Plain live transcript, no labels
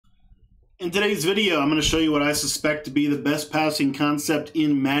In today's video, I'm going to show you what I suspect to be the best passing concept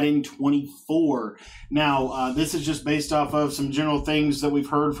in Madden 24. Now, this is just based off of some general things that we've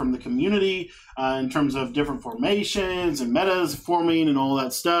heard from the community in terms of different formations and metas forming and all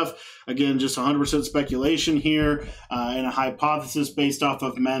that stuff. Again, just 100% speculation here and a hypothesis based off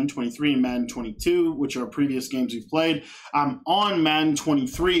of Madden 23 and Madden 22, which are previous games we've played. I'm on Madden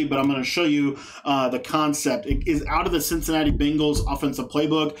 23, but I'm going to show you the concept. It is out of the Cincinnati Bengals offensive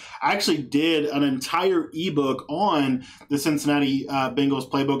playbook. I actually did an entire ebook on the Cincinnati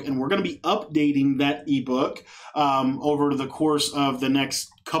Bengals playbook, and we're going to be updating that ebook over the course of the next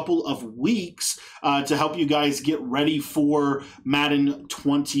couple of weeks to help you guys get ready for Madden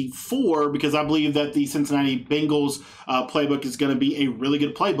 24, because I believe that the Cincinnati Bengals playbook is going to be a really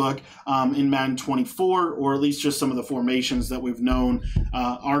good playbook in Madden 24, or at least just some of the formations that we've known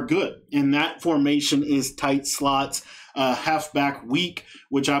are good. And that formation is tight slots, halfback weak,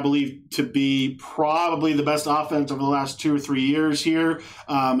 which I believe to be probably the best offense over the last 2 or 3 years here,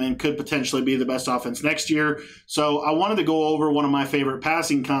 and could potentially be the best offense next year. So I wanted to go over one of my favorite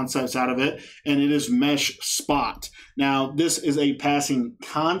passing concepts out of it, and it is mesh spot. Now, this is a passing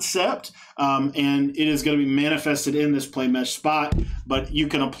concept, and it is going to be manifested in this play mesh spot, but you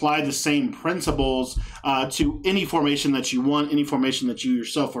can apply the same principles to any formation that you want, any formation that you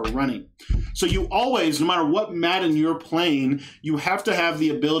yourself are running. So you always, no matter what Madden you're playing, you have to have the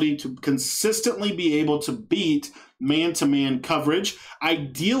ability to consistently be able to beat man-to-man coverage.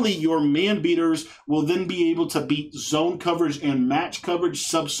 Ideally, your man beaters will then be able to beat zone coverage and match coverage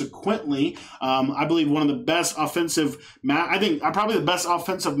subsequently. I believe one of the best offensive, probably the best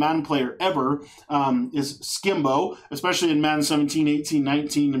offensive Madden player ever is Skimbo, especially in Madden 17, 18,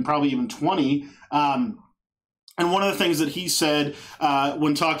 19, and probably even 20. And one of the things that he said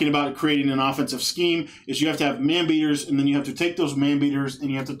when talking about creating an offensive scheme is you have to have man beaters, and then you have to take those man beaters and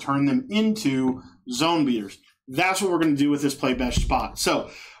you have to turn them into zone beaters. That's what we're going to do with this play mesh spot. So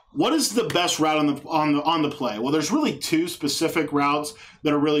what is the best route on the play? Well, there's really two specific routes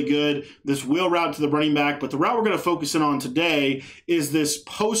that are really good. This wheel route to the running back, but the route we're going to focus in on today is this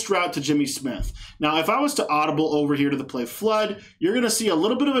post route to Jimmy Smith. Now, if I was to audible over here to the play flood, you're going to see a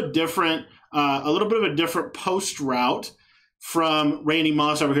little bit of a different post route from Randy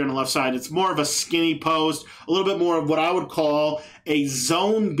Moss over here on the left side. It's more of a skinny post, a little bit more of what I would call a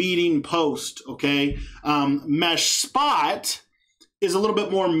zone beating post, okay? Mesh spot is a little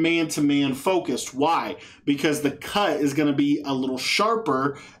bit more man-to-man focused. Why? Because the cut is going to be a little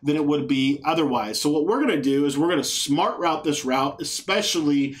sharper than it would be otherwise. So what we're going to do is we're going to smart route this route,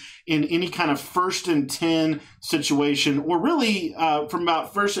 especially in any kind of 1st and 10 situation, or really from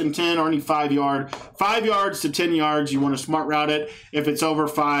about 1st and 10 or any 5 yards to 10 yards, you want to smart route it. If it's over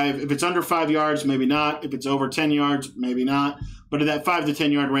 5, if it's under 5 yards, maybe not. If it's over 10 yards, maybe not. But in that 5 to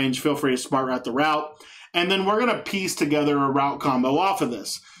 10 yard range, feel free to smart route the route. And then we're going to piece together a route combo off of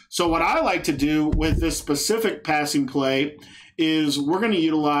this. So what I like to do with this specific passing play is we're going to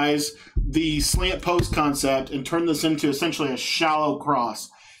utilize the slant post concept and turn this into essentially a shallow cross.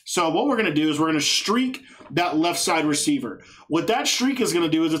 So what we're going to do is we're going to streak that left side receiver. What that streak is going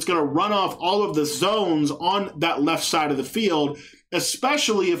to do is it's going to run off all of the zones on that left side of the field,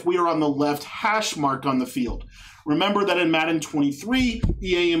 especially if we are on the left hash mark on the field. Remember that in Madden 23,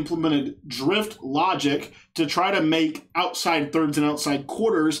 EA implemented drift logic to try to make outside thirds and outside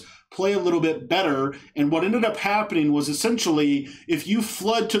quarters play a little bit better. And what ended up happening was essentially if you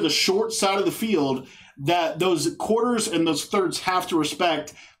flood to the short side of the field, that those quarters and those thirds have to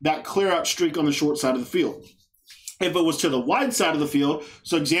respect that clear out streak on the short side of the field. If it was to the wide side of the field,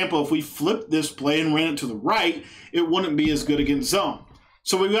 so example, if we flipped this play and ran it to the right, it wouldn't be as good against zone.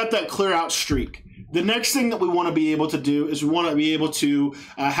 So we've got that clear out streak. The next thing that we want to be able to do is we want to be able to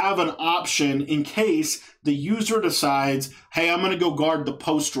have an option in case the user decides, hey, I'm going to go guard the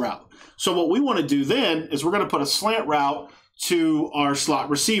post route. So what we want to do then is we're going to put a slant route to our slot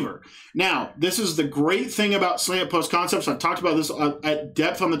receiver. Now, this is the great thing about slant post concepts. I've talked about this at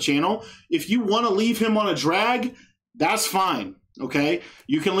depth on the channel. If you want to leave him on a drag, that's fine, okay?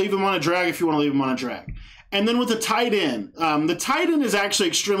 You can leave him on a drag if you want to leave him on a drag. And then with the tight end is actually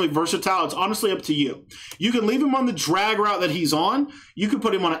extremely versatile. It's honestly up to you. You can leave him on the drag route that he's on. You can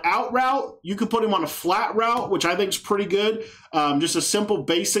put him on an out route. You could put him on a flat route, which I think is pretty good. Just a simple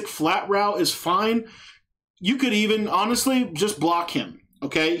basic flat route is fine. You could even honestly just block him.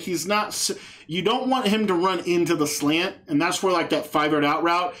 Okay, he's not. You don't want him to run into the slant, and that's where like that 5 yard out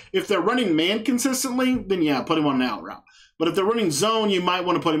route. If they're running man consistently, then yeah, put him on an out route. But if they're running zone, you might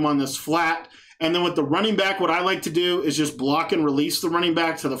want to put him on this flat. And then with the running back, what I like to do is just block and release the running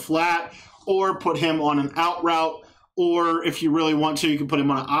back to the flat, or put him on an out route, or if you really want to, you can put him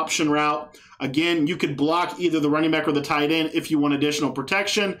on an option route. Again, you could block either the running back or the tight end if you want additional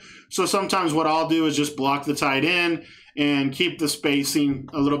protection. So sometimes what I'll do is just block the tight end and keep the spacing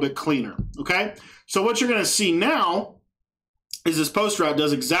a little bit cleaner, okay? So what you're going to see now is this post route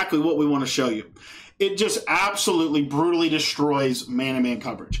does exactly what we want to show you. It just absolutely brutally destroys man-to-man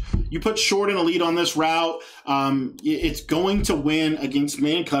coverage. You put short and elite on this route, it's going to win against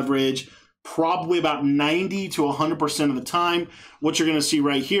man coverage probably about 90 to 100% of the time. What you're going to see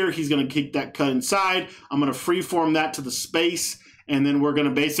right here, he's going to kick that cut inside. I'm going to freeform that to the space, and then we're going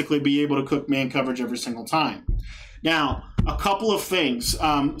to basically be able to cook man coverage every single time. Now, a couple of things.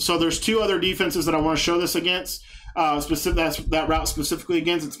 So there's two other defenses that I want to show this against. That route specifically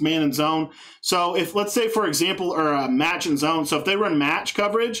against, it's man and zone. So if, let's say, for example, or match and zone, so if they run match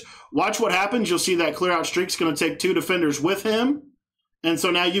coverage, watch what happens. You'll see that clear out streak's going to take two defenders with him. And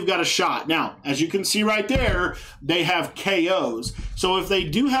so now you've got a shot. Now, as you can see right there, they have KOs. So if they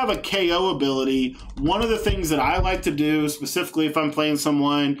do have a KO ability, one of the things that I like to do, specifically if I'm playing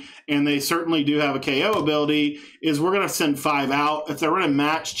someone and they certainly do have a KO ability, is we're going to send 5 out. If they're in a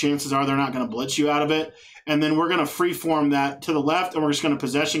match, chances are they're not going to blitz you out of it. And then we're going to freeform that to the left, and we're just going to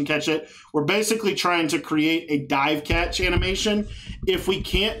possession catch it. We're basically trying to create a dive catch animation. If we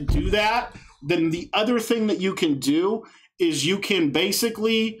can't do that, then the other thing that you can do is you can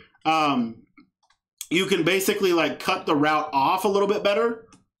basically like cut the route off a little bit better.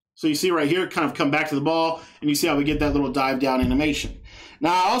 So you see right here, kind of come back to the ball, and you see how we get that little dive down animation.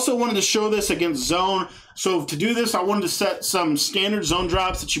 Now, I also wanted to show this against zone. So to do this, I wanted to set some standard zone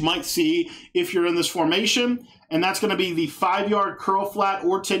drops that you might see if you're in this formation. And that's going to be the 5-yard curl flat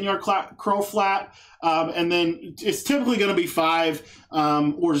or 10-yard curl flat. And then it's typically going to be 5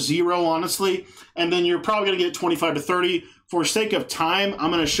 or 0, honestly. And then you're probably going to get 25 to 30. For sake of time, I'm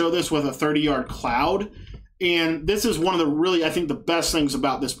going to show this with a 30-yard cloud. And this is one of the really, I think, the best things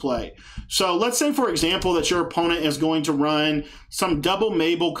about this play. So let's say, for example, that your opponent is going to run some double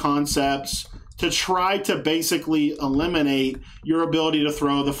Mabel concepts to try to basically eliminate your ability to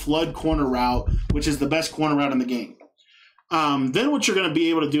throw the flood corner route, which is the best corner route in the game. Then what you're going to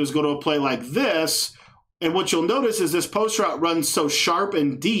be able to do is go to a play like this, and what you'll notice is this post route runs so sharp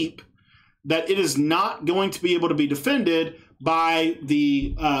and deep that it is not going to be able to be defended by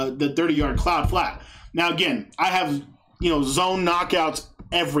the 30-yard cloud flat. Now, again, I have, zone knockouts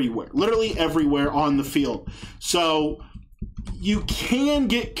everywhere, literally everywhere on the field. So you can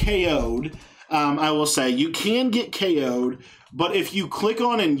get KO'd. I will say you can get KO'd, but if you click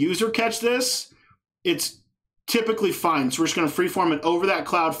on and user catch this, it's typically fine. So we're just going to freeform it over that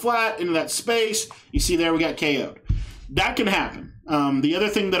cloud flat into that space. You see there we got KO'd. That can happen. The other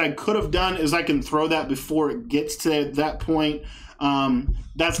thing that I could have done is I can throw that before it gets to that point.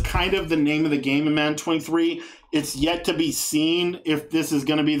 That's kind of the name of the game in Madden 23. It's yet to be seen if this is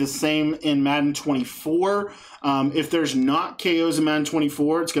going to be the same in Madden 24. If there's not KOs in Madden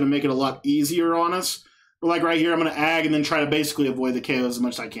 24, it's going to make it a lot easier on us. But like right here, I'm going to ag and then try to basically avoid the KOs as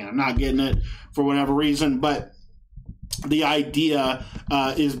much as I can. I'm not getting it for whatever reason, but the idea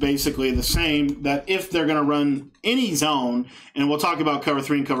is basically the same, that if they're going to run any zone, and we'll talk about cover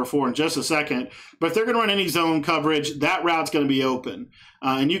 3 and cover 4 in just a second, but if they're going to run any zone coverage, that route's going to be open.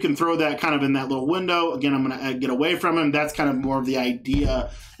 And you can throw that kind of in that little window. Again, I'm going to get away from him. That's kind of more of the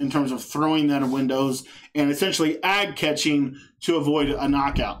idea in terms of throwing that in windows and essentially ag catching to avoid a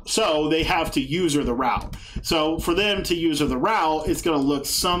knockout. So they have to user the route. So for them to user the route, it's going to look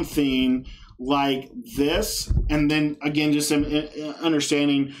something like this, and then again, just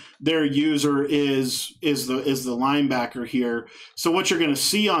understanding their user is the linebacker here. So what you're going to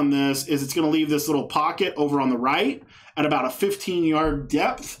see on this is it's going to leave this little pocket over on the right at about a 15-yard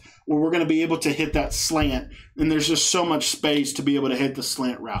depth, where we're going to be able to hit that slant, and there's just so much space to be able to hit the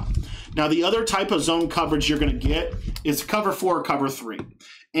slant route. Now, the other type of zone coverage you're going to get is cover 4 or cover 3.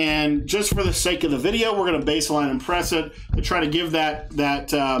 And just for the sake of the video, we're going to baseline and press it to try to give that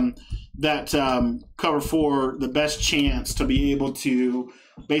cover 4 the best chance to be able to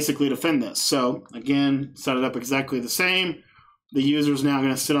basically defend this. So again, set it up exactly the same. The user is now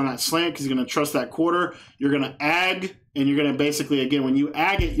going to sit on that slant because he's going to trust that quarter. You're going to ag, and you're going to basically, again, when you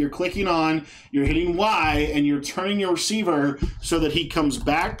ag it, you're clicking on, you're hitting Y, and you're turning your receiver so that he comes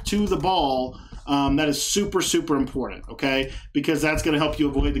back to the ball. That is super, super important, okay? Because that's going to help you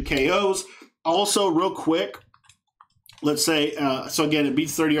avoid the KOs. Also, real quick, let's say, so again, it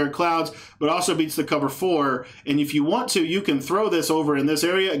beats 30-yard clouds, but also beats the cover 4. And if you want to, you can throw this over in this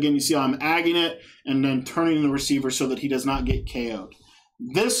area. Again, you see how I'm agging it and then turning the receiver so that he does not get KO'd.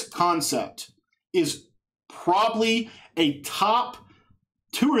 This concept is probably a top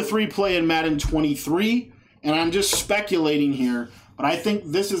 2 or 3 play in Madden 23. and I'm just speculating here, but I think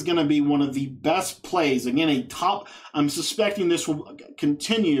this is going to be one of the best plays. Again, I'm suspecting this will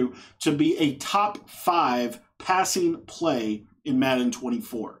continue to be a top 5 passing play in Madden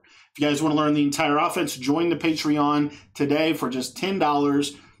 24. If you guys want to learn the entire offense, join the Patreon today for just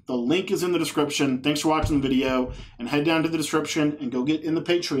 $10. The link is in the description. Thanks for watching the video, and head down to the description and go get in the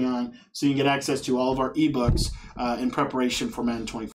Patreon so you can get access to all of our ebooks in preparation for Madden 24.